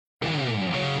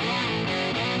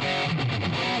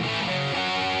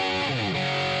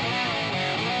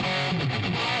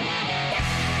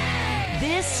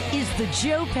the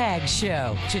Joe Pags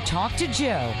Show. To talk to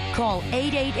Joe, call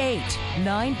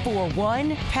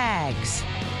 888-941-PAGS.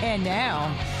 And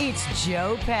now, it's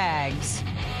Joe Pags.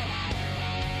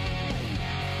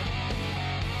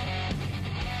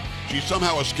 She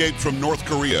somehow escaped from North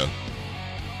Korea,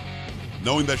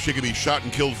 knowing that she could be shot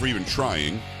and killed for even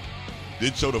trying.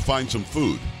 Did so to find some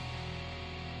food.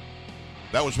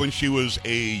 That was when she was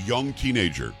a young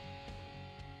teenager.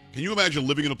 Can you imagine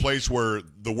living in a place where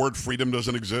the word freedom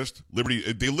doesn't exist?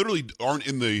 Liberty, they literally aren't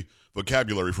in the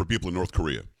vocabulary for people in North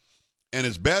Korea. And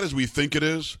as bad as we think it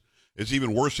is, it's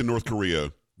even worse in North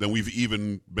Korea than we've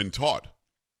even been taught.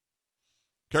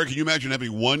 Kara, can you imagine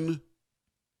having one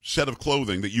set of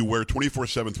clothing that you wear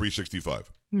 24/7, 365?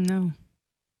 No.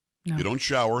 You don't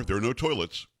shower. There are no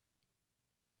toilets.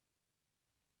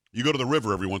 You go to the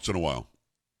river every once in a while.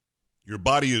 Your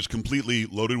body is completely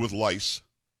loaded with lice,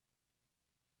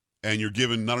 and you're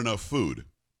given not enough food.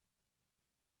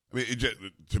 I mean,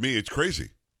 to me, it's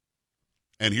crazy.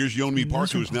 And here's Yeonmi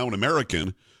Park, who's now an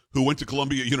American, who went to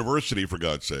Columbia University, for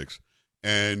God's sakes,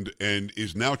 and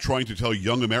is now trying to tell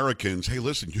young Americans, hey,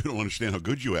 listen, you don't understand how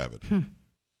good you have it.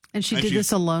 And she did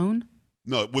this alone?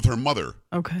 No, with her mother.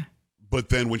 Okay. But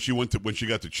then when she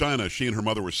got to China, she and her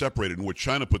mother were separated, and what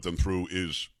China put them through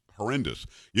is horrendous.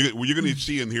 You're going to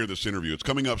see and hear this interview. It's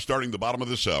coming up starting the bottom of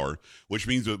this hour, which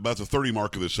means about the 30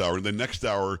 mark of this hour, and then next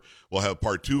hour we'll have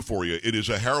part 2 for you. It is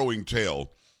a harrowing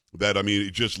tale that, I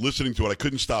mean, just listening to it, I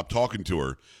couldn't stop talking to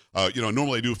her.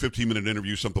 Normally I do a 15-minute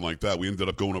interview, something like that. We ended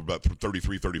up going about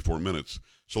 33, 34 minutes.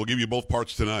 So we'll give you both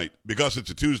parts tonight, because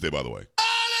it's a Tuesday, by the way.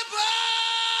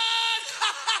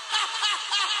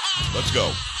 Let's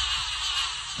go.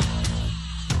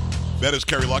 That is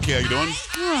Carrie Lucky. How you doing?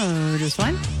 Oh, just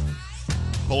fine.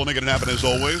 Pulling, making it happen as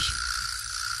always.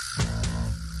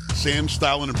 Sam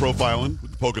styling and profiling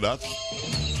with the polka dots.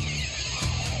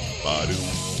 Ba-doo.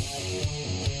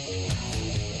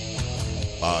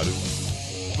 Ba-doo.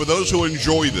 For those who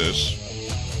enjoy this,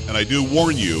 and I do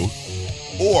warn you,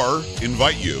 or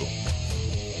invite you,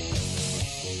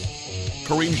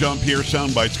 Karine Jean-Pierre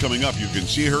soundbites coming up. You can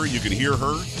see her, you can hear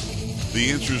her. The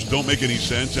answers don't make any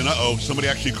sense. And somebody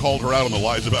actually called her out on the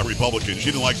lies about Republicans. She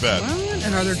didn't like that. What?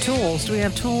 And are there tools? Do we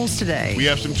have tools today? We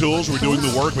have some tools. We're doing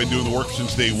the work. We've been doing the work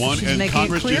since day one. She's and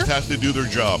Congress just has to do their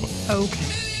job. Okay.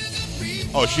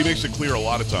 Oh, she makes it clear a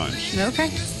lot of times.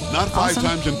 Okay. Not 5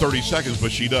 times in 30 seconds,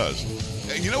 but she does.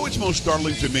 And you know what's most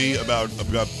startling to me about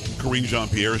Karine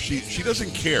Jean-Pierre? She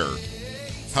doesn't care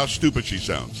how stupid she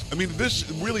sounds. I mean, this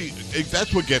really,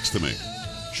 that's what gets to me.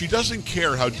 She doesn't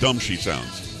care how dumb she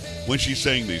sounds when she's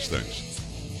saying these things.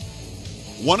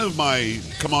 One of my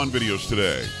come on videos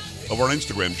today of our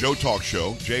Instagram, Joe Talk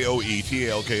Show,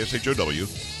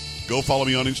 JoeTalkshow. Go follow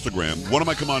me on Instagram. One of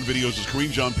my come on videos is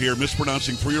Karine Jean-Pierre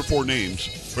mispronouncing 3 or 4 names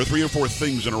or 3 or 4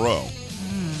 things in a row.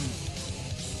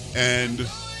 And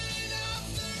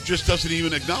just doesn't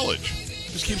even acknowledge.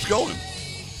 Just keeps going.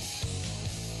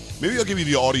 Maybe I'll give you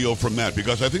the audio from that,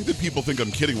 because I think that people think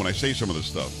I'm kidding when I say some of this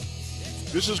stuff.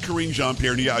 This is Karine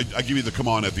Jean-Pierre, and yeah, I give you the come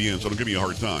on at the end, so don't give me a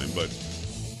hard time. But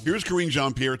here's Karine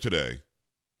Jean-Pierre today,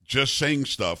 just saying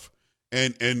stuff,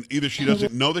 and either she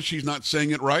doesn't know that she's not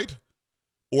saying it right,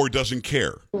 or doesn't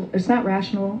care. It's not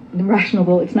rational,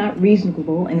 it's not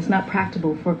reasonable, and it's not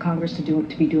practical for Congress to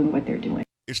be doing what they're doing.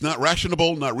 It's not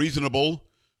rational, not reasonable,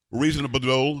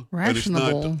 rationable,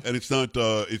 and it's not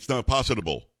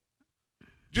possible.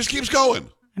 Just keeps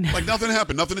going. Like nothing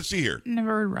happened, nothing to see here.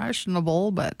 Never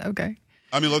rationable, but okay.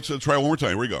 I mean, let's try one more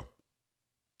time. Here we go.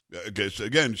 Okay, so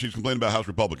again, she's complaining about House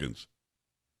Republicans.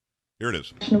 Here it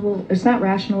is. It's not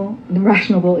rational,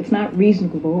 it's not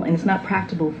reasonable, and it's not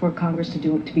practical for Congress to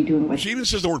be doing what. She even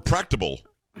says the word practical.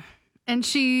 And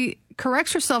she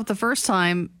corrects herself the first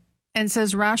time and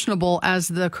says rationable as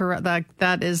the correct.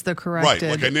 That is the corrected.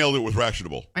 Right, like I nailed it with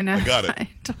rationable. I know. I got it.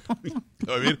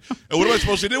 I mean, and what am I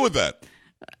supposed to do with that?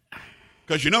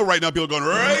 Because right now people are going,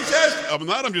 racist! I'm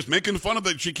not. I'm just making fun of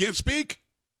that she can't speak.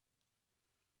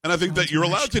 And I think that you're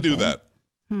allowed to do that.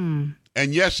 And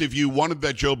yes, if you wanted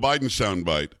that Joe Biden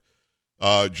soundbite,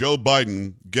 Joe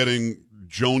Biden getting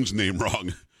Jones' name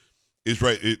wrong is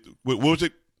right. What was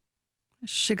it?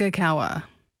 Shigakawa.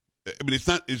 I mean, it's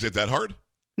not. Is it that hard?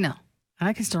 No.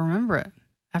 I can still remember it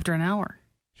after an hour.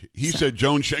 He said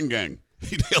Joan Shengang.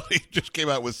 He just came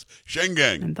out with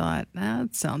Shengang. And thought,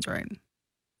 that sounds right.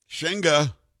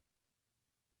 Shenga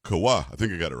Kawa. I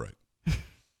think I got it right.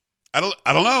 I don't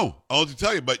know. I'll have to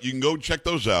tell you, but you can go check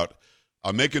those out.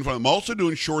 I'm making fun. I'm also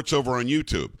doing shorts over on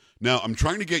YouTube. Now, I'm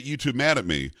trying to get YouTube mad at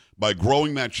me by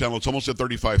growing that channel. It's almost at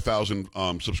 35,000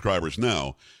 subscribers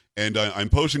now. And I'm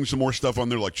posting some more stuff on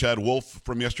there, like Chad Wolf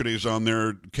from yesterday is on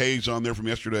there. Kay's on there from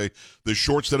yesterday. The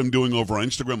shorts that I'm doing over on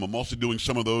Instagram, I'm also doing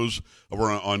some of those over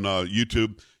on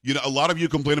YouTube. You know, a lot of you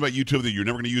complain about YouTube that you're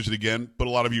never going to use it again, but a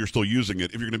lot of you are still using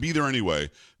it. If you're going to be there anyway,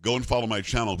 go and follow my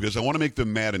channel because I want to make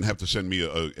them mad and have to send me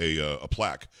a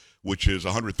plaque, which is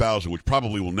 100,000, which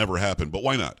probably will never happen. But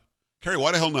why not? Carrie,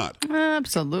 why the hell not?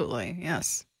 Absolutely,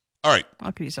 yes. All right.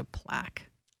 I could use a plaque.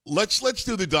 Let's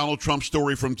do the Donald Trump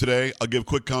story from today. I'll give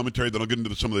quick commentary, then I'll get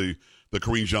into some of the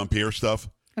Karine Jean-Pierre stuff.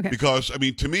 Okay. Because I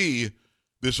mean, to me,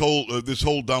 this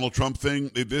whole Donald Trump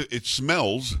thing, it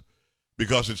smells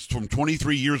because it's from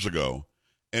 23 years ago,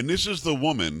 and this is the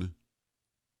woman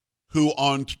who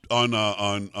on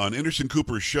Anderson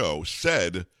Cooper's show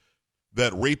said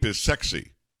that rape is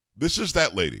sexy. This is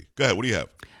that lady. Go ahead. What do you have?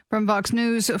 From Fox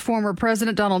News, former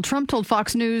President Donald Trump told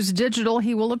Fox News Digital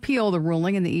he will appeal the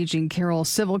ruling in the E. Jean Carroll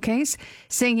civil case,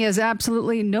 saying he has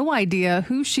absolutely no idea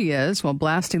who she is, while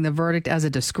blasting the verdict as a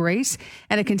disgrace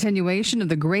and a continuation of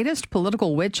the greatest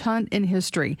political witch hunt in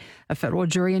history. A federal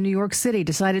jury in New York City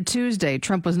decided Tuesday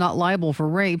Trump was not liable for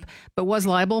rape, but was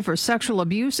liable for sexual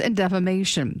abuse and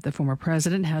defamation. The former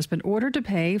president has been ordered to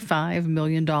pay $5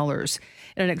 million.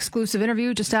 In an exclusive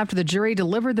interview just after the jury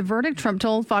delivered the verdict, Trump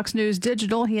told Fox News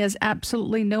Digital he has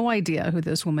absolutely no idea who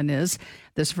this woman is.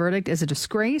 This verdict is a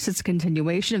disgrace. It's a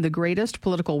continuation of the greatest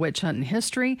political witch hunt in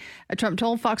history. Trump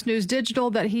told Fox News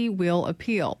Digital that he will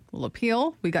appeal. We'll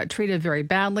appeal. We got treated very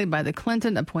badly by the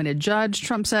Clinton-appointed judge,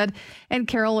 Trump said, and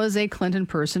Carroll is a Clinton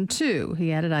person, too.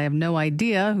 He added, I have no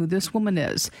idea who this woman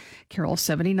is. Carroll,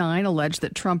 79, alleged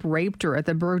that Trump raped her at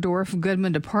the Bergdorf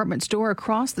Goodman department store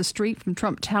across the street from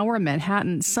Trump Tower in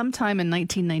Manhattan sometime in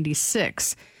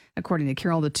 1996. According to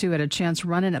Carroll, the two had a chance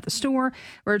run-in at the store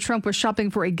where Trump was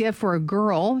shopping for a gift for a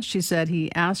girl. She said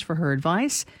he asked for her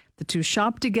advice. The two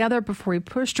shopped together before he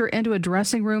pushed her into a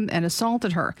dressing room and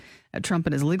assaulted her. Trump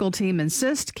and his legal team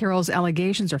insist Carroll's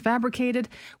allegations are fabricated,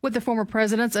 with the former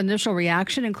president's initial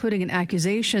reaction including an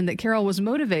accusation that Carroll was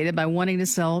motivated by wanting to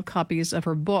sell copies of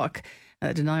her book.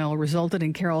 Denial resulted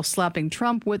in Carroll slapping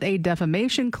Trump with a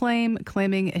defamation claim,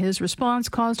 claiming his response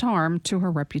caused harm to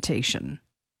her reputation.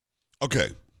 Okay.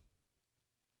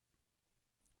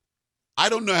 I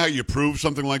don't know how you prove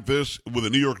something like this. With a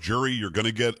New York jury, you're going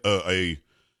to get a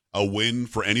win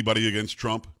for anybody against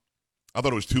Trump. I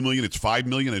thought it was $2 million. It's $5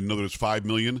 million. I didn't know that it was $5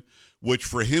 million, which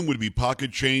for him would be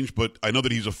pocket change, but I know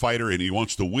that he's a fighter and he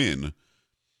wants to win.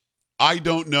 I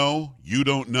don't know. You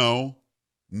don't know.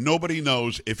 Nobody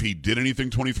knows if he did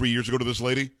anything 23 years ago to this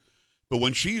lady. But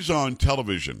when she's on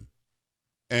television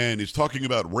and is talking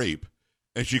about rape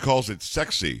and she calls it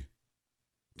sexy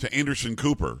to Anderson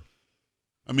Cooper,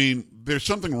 I mean, there's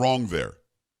something wrong there.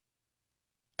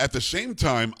 At the same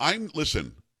time,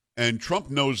 listen, and Trump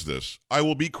knows this, I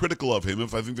will be critical of him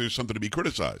if I think there's something to be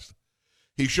criticized.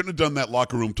 He shouldn't have done that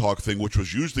locker room talk thing, which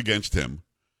was used against him.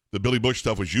 The Billy Bush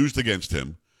stuff was used against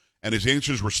him, and his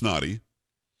answers were snotty.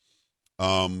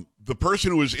 The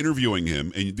person who was interviewing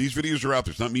him, and these videos are out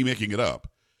there, it's not me making it up,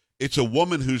 it's a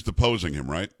woman who's deposing him,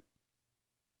 right?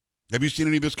 Have you seen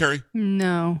any of this, Carrie?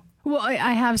 No. Well,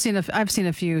 I have seen I've seen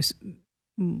a few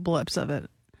blips of it.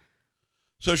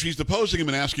 So she's deposing him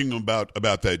and asking him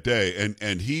about that day,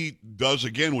 and he does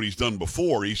again what he's done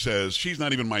before. He says, she's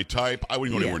not even my type. I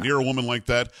wouldn't go anywhere near a woman like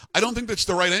that. I don't think that's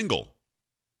the right angle.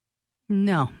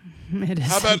 No, it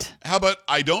isn't. How about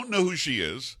I don't know who she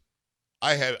is.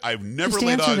 I've never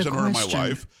laid eyes on her in my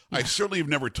life. Yeah. I certainly have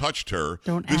never touched her.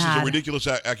 This is a ridiculous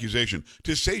accusation.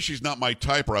 To say she's not my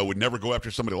type or I would never go after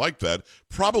somebody like that,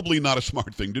 probably not a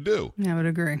smart thing to do. I would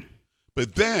agree.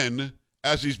 But then,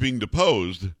 as he's being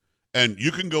deposed, and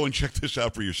you can go and check this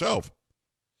out for yourself,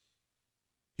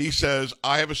 he says,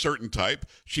 I have a certain type.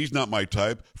 She's not my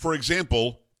type. For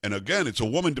example, and again, it's a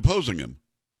woman deposing him.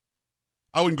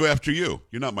 I wouldn't go after you.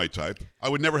 You're not my type. I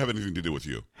would never have anything to do with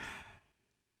you.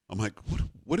 I'm like,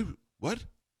 what are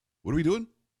we doing?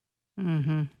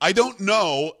 Mm-hmm. I don't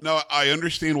know. Now, I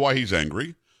understand why he's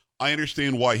angry. I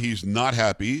understand why he's not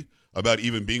happy about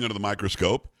even being under the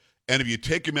microscope. And if you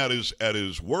take him at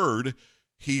his word,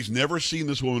 he's never seen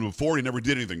this woman before. He never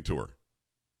did anything to her.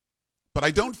 But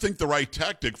I don't think the right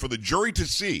tactic for the jury to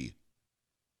see,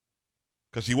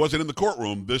 because he wasn't in the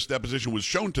courtroom, this deposition was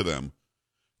shown to them,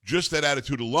 just that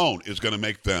attitude alone is going to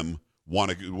make them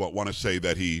want to say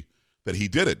that he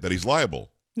did it, that he's liable.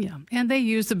 Yeah, and they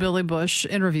used the Billy Bush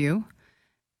interview.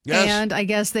 Yes. And I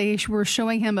guess they were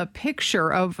showing him a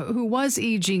picture of who was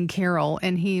E. Jean Carroll,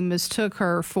 and he mistook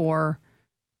her for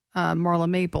Marla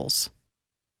Maples.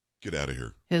 Get out of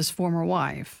here. His former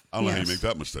wife. I don't know how you make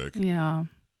that mistake. Yeah.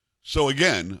 So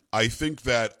again, I think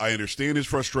that I understand his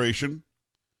frustration.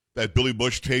 that Billy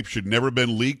Bush tape should never have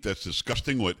been leaked. That's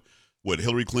disgusting what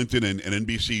Hillary Clinton and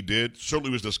NBC did.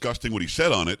 Certainly was disgusting what he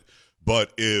said on it.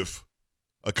 But if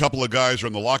a couple of guys are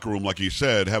in the locker room, like he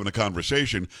said, having a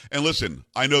conversation, and listen,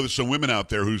 I know there's some women out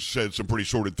there who said some pretty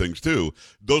sordid things too.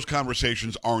 Those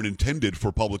conversations aren't intended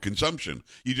for public consumption.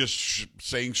 You're just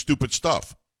saying stupid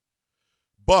stuff.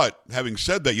 But having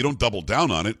said that, you don't double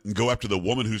down on it and go after the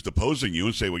woman who's deposing you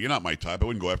and say, well, you're not my type. I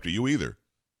wouldn't go after you either.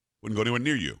 Wouldn't go anywhere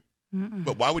near you. Mm-mm.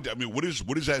 But why would, I mean, what is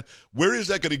that? Where is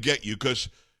that going to get you? Because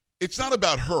it's not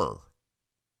about her.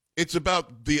 It's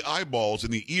about the eyeballs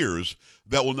and the ears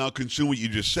that will now consume what you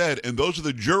just said. And those are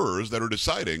the jurors that are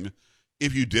deciding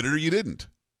if you did it or you didn't.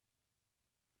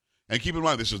 And keep in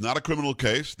mind, this is not a criminal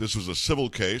case. This was a civil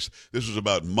case. This was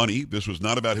about money. This was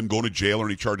not about him going to jail or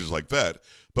any charges like that.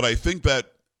 But I think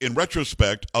that in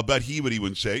retrospect, I'll bet he would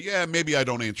even say, yeah, maybe I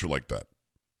don't answer like that.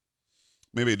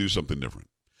 Maybe I do something different.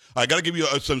 I got to give you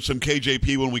some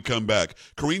KJP when we come back.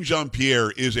 Karine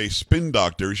Jean-Pierre is a spin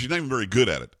doctor. She's not even very good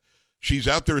at it. She's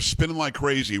out there spinning like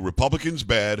crazy. Republicans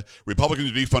bad. Republicans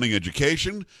are defunding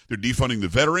education. They're defunding the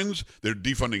veterans. They're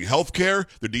defunding health care.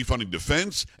 They're defunding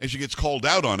defense. And she gets called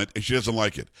out on it, and she doesn't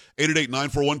like it.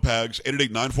 888-941-PAGS,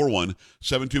 888-941-7247,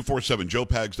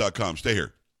 joepags.com. Stay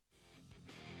here.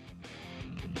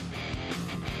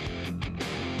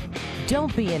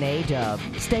 Don't be an A-dub.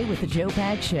 Stay with the Joe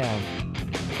Pags Show.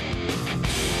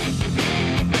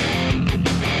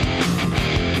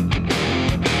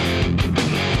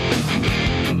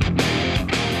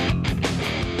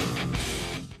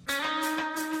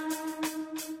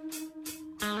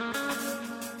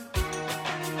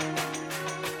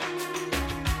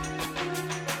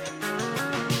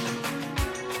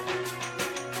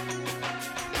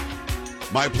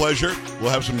 My pleasure. We'll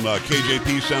have some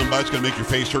KJP sound bites going to make your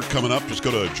face hurt coming up. Just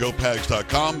go to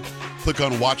joepags.com. Click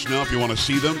on Watch Now if you want to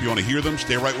see them. If you want to hear them,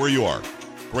 stay right where you are.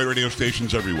 Great radio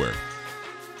stations everywhere.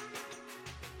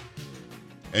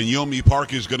 And Yeonmi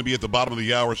Park is going to be at the bottom of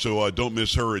the hour, so don't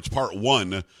miss her. It's part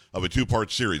one of a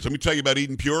two-part series. Let me tell you about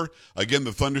Eden Pure. Again,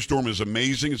 the Thunderstorm is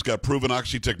amazing. It's got proven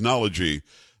oxy technology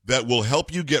that will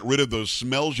help you get rid of those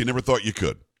smells you never thought you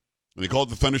could. And they call it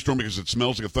the Thunderstorm because it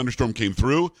smells like a thunderstorm came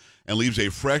through and leaves a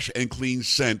fresh and clean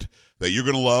scent that you're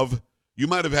going to love. You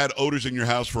might have had odors in your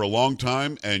house for a long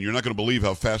time, and you're not going to believe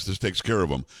how fast this takes care of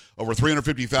them. Over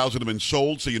 350,000 have been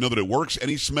sold, so you know that it works.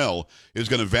 Any smell is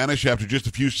going to vanish after just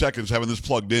a few seconds having this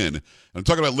plugged in. And I'm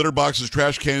talking about litter boxes,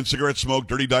 trash cans, cigarette smoke,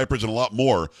 dirty diapers, and a lot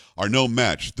more are no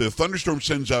match. The Thunderstorm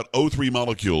sends out O3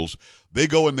 molecules. They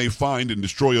go and they find and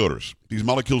destroy odors. These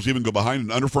molecules even go behind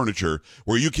and under furniture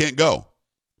where you can't go.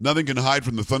 Nothing can hide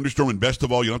from the Thunderstorm, and best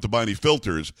of all, you don't have to buy any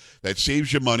filters. That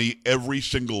saves you money every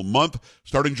single month.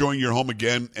 Start enjoying your home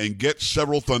again and get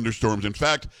several Thunderstorms. In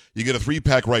fact, you get a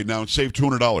 3-pack right now and save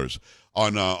 $200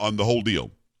 on the whole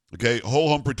deal. Okay, whole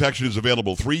home protection is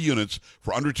available. 3 units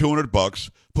for under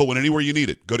 $200. Put one anywhere you need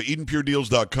it. Go to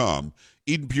EdenPureDeals.com.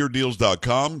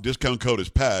 EdenPureDeals.com. Discount code is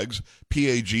PAGS,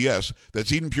 P-A-G-S.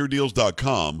 That's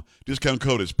EdenPureDeals.com. Discount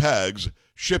code is PAGS.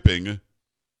 Shipping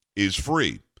is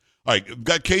free. All right, we've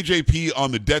got KJP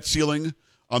on the debt ceiling,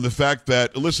 on the fact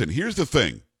that, listen, here's the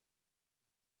thing.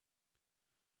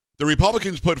 The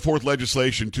Republicans put forth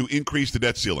legislation to increase the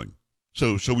debt ceiling,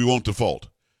 so we won't default.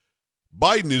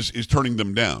 Biden is turning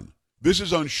them down. This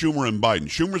is on Schumer and Biden.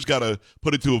 Schumer's got to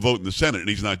put it to a vote in the Senate, and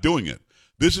he's not doing it.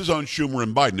 This is on Schumer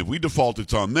and Biden. If we default,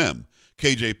 it's on them.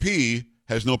 KJP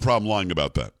has no problem lying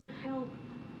about that. The bill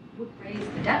would raise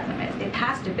the debt limit. It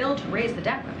passed a bill to raise the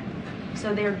debt limit.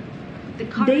 So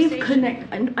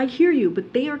and I hear you,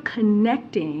 but they are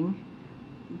connecting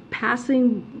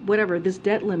passing whatever this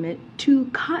debt limit to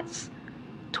cuts,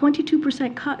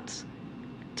 22% cuts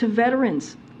to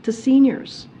veterans, to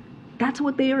seniors. That's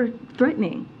what they are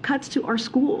threatening. Cuts to our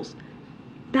schools.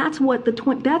 That's what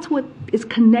that's what is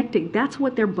connecting. That's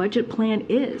what their budget plan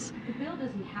is. The bill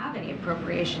doesn't have any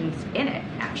appropriations in it,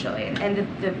 actually, and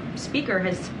the speaker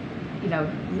has,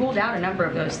 ruled out a number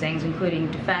of those things, including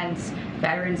defense,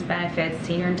 veterans benefits,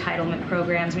 senior entitlement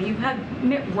programs. I mean, you have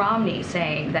Mitt Romney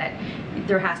saying that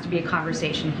there has to be a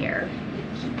conversation here.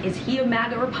 Is he a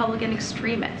MAGA Republican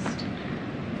extremist?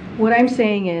 What I'm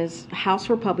saying is House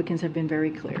Republicans have been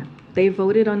very clear. They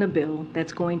voted on a bill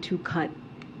that's going to cut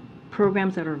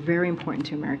programs that are very important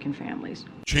to American families.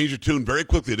 Changed her tune very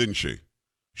quickly, didn't she?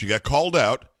 She got called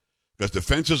out because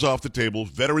defense is off the table,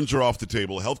 veterans are off the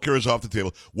table, health care is off the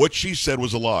table. What she said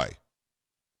was a lie.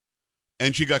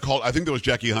 And she got called, I think that was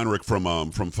Jackie Heinrich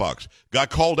from Fox, got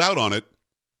called out on it,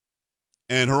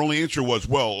 and her only answer was,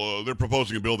 they're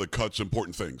proposing a bill that cuts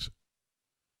important things.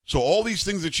 So all these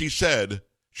things that she said,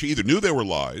 she either knew they were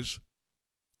lies,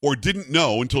 or didn't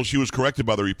know until she was corrected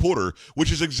by the reporter,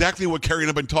 which is exactly what Carrie and I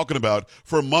have been talking about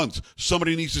for months.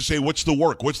 Somebody needs to say, what's the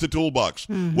work? What's the toolbox?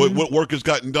 What work has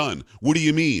gotten done? What do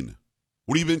you mean?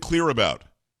 What have you been clear about?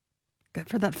 Good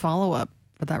for that follow-up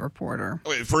for that reporter.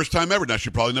 First time ever. Now,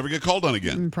 she'll probably never get called on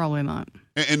again. Probably not.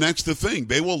 And that's the thing.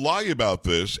 They will lie about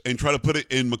this and try to put it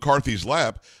in McCarthy's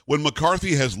lap when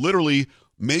McCarthy has literally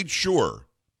made sure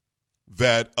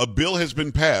that a bill has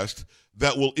been passed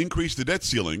that will increase the debt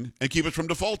ceiling and keep us from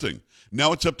defaulting.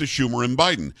 Now it's up to Schumer and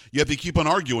Biden. Yet they keep on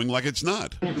arguing like it's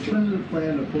not. Does the president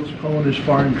plan to postpone his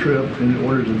foreign trip in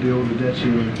order to deal with the debt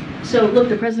ceiling? So, look,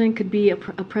 the president could be a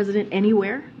president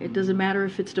anywhere. It doesn't matter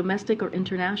if it's domestic or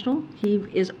international. He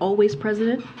is always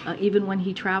president, even when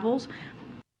he travels.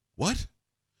 What?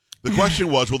 The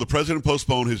question was, will the president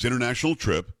postpone his international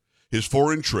trip, his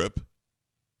foreign trip,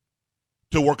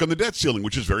 to work on the debt ceiling,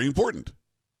 which is very important?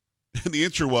 And the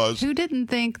answer was, who didn't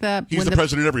think that he's the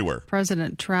president everywhere.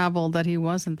 President traveled that he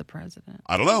wasn't the president?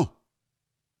 I don't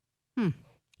know.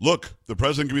 Look, the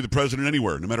president can be the president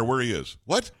anywhere, no matter where he is.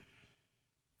 What?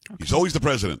 Okay. He's always the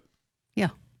president.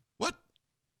 Yeah. What?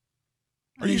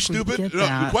 Are you stupid? No,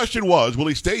 the question was, will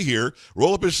he stay here,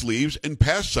 roll up his sleeves, and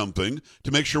pass something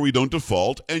to make sure we don't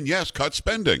default, and yes, cut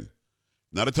spending?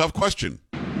 Not a tough question.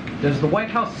 Does the White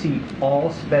House see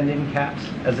all spending caps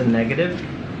as a negative,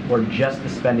 or just the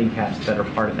spending caps that are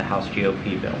part of the House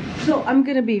GOP bill? So I'm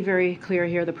going to be very clear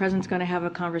here. The president's going to have a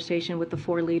conversation with the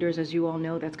four leaders, as you all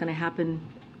know. That's going to happen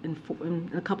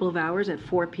in a couple of hours at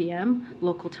 4 p.m.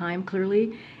 local time,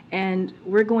 clearly. And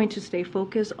we're going to stay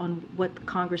focused on what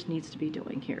Congress needs to be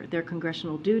doing here. Their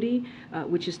congressional duty,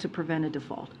 which is to prevent a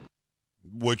default.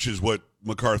 Which is what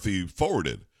McCarthy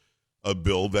forwarded, a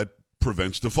bill that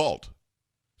prevents default.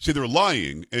 See, they're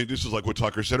lying, and this is like what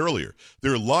Tucker said earlier.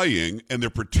 They're lying, and they're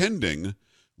pretending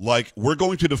like we're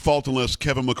going to default unless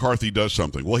Kevin McCarthy does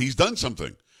something. Well, he's done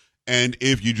something. And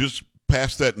if you just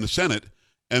pass that in the Senate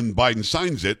and Biden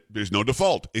signs it, there's no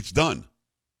default. It's done.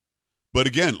 But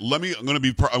again, I'm going to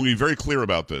be very clear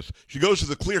about this. She goes to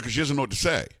the clear because she doesn't know what to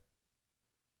say.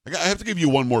 I have to give you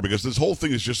one more because this whole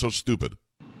thing is just so stupid.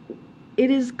 It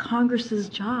is Congress's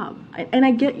job. And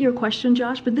I get your question,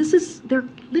 Josh, but this is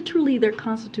literally their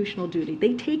constitutional duty.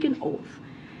 They take an oath,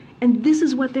 and this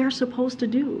is what they're supposed to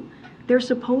do. They're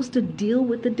supposed to deal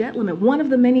with the debt limit, one of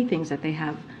the many things that they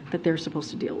have that they're supposed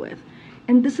to deal with.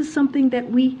 And this is something that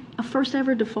a first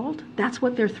ever default, that's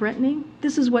what they're threatening.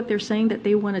 This is what they're saying that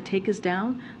they want to take us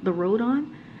down the road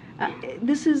on.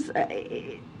 This is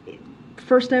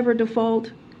first ever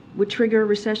default would trigger a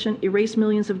recession, erase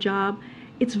millions of jobs.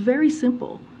 It's very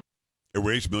simple.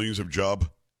 Erase millions of jobs?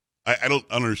 I don't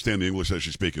understand the English that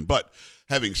she's speaking. But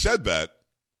having said that,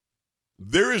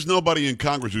 there is nobody in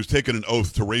Congress who's taken an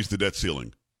oath to raise the debt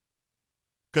ceiling.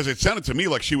 Because it sounded to me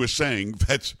like she was saying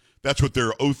that's what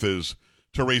their oath is,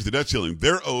 to raise the debt ceiling.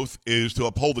 Their oath is to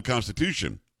uphold the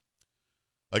Constitution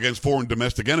against foreign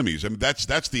domestic enemies. I mean, that's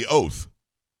the oath.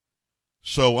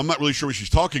 So I'm not really sure what she's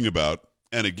talking about.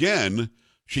 And again,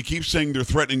 she keeps saying they're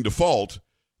threatening default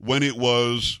when it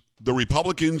was the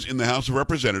Republicans in the House of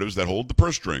Representatives that hold the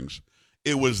purse strings.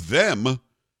 It was them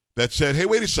that said, hey,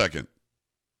 wait a second.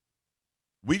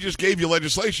 We just gave you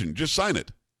legislation. Just sign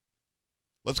it.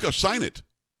 Let's go sign it.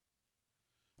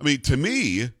 I mean, to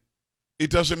me, it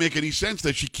doesn't make any sense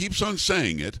that she keeps on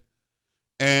saying it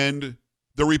and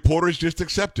the reporters just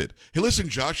accept it. Hey, listen,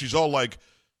 Josh, she's all like,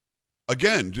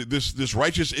 again, this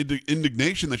righteous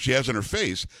indignation that she has on her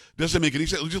face doesn't make any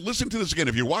sense. Just listen to this again.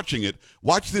 If you're watching it,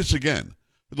 watch this again.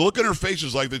 The look on her face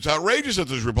is like, it's outrageous that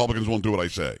those Republicans won't do what I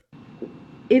say.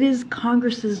 It is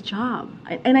Congress's job.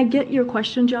 And I get your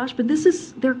question, Josh, but this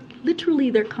is literally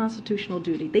their constitutional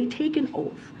duty. They take an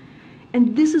oath.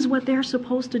 And this is what they're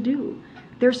supposed to do.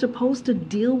 They're supposed to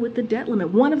deal with the debt limit,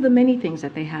 one of the many things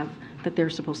that they have that they're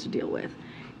supposed to deal with.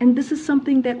 And this is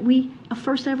something that a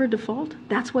first ever default,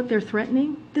 that's what they're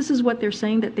threatening. This is what they're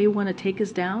saying that they want to take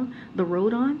us down the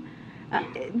road on.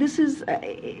 This is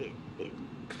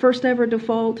first ever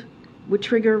default would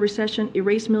trigger a recession,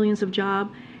 erase millions of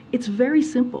jobs. It's very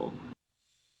simple.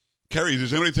 Carrie,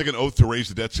 does anybody take an oath to raise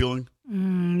the debt ceiling?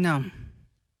 No.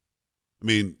 I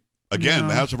mean, again, No.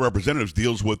 The House of Representatives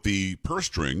deals with the purse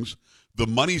strings, the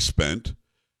money spent,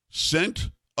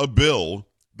 sent a bill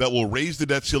that will raise the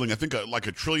debt ceiling, I think like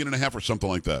 $1.5 trillion or something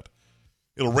like that.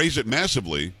 It'll raise it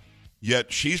massively,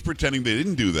 yet she's pretending they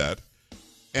didn't do that,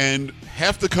 and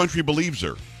half the country believes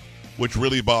her, which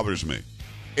really bothers me.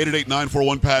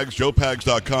 888-941-PAGS,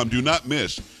 joepags.com. Do not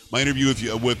miss my interview with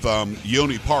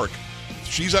Yeonmi Park.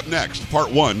 She's up next,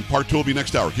 part 1. Part 2 will be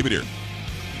next hour. Keep it here.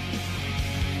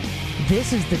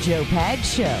 This is the Joe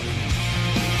Pags Show.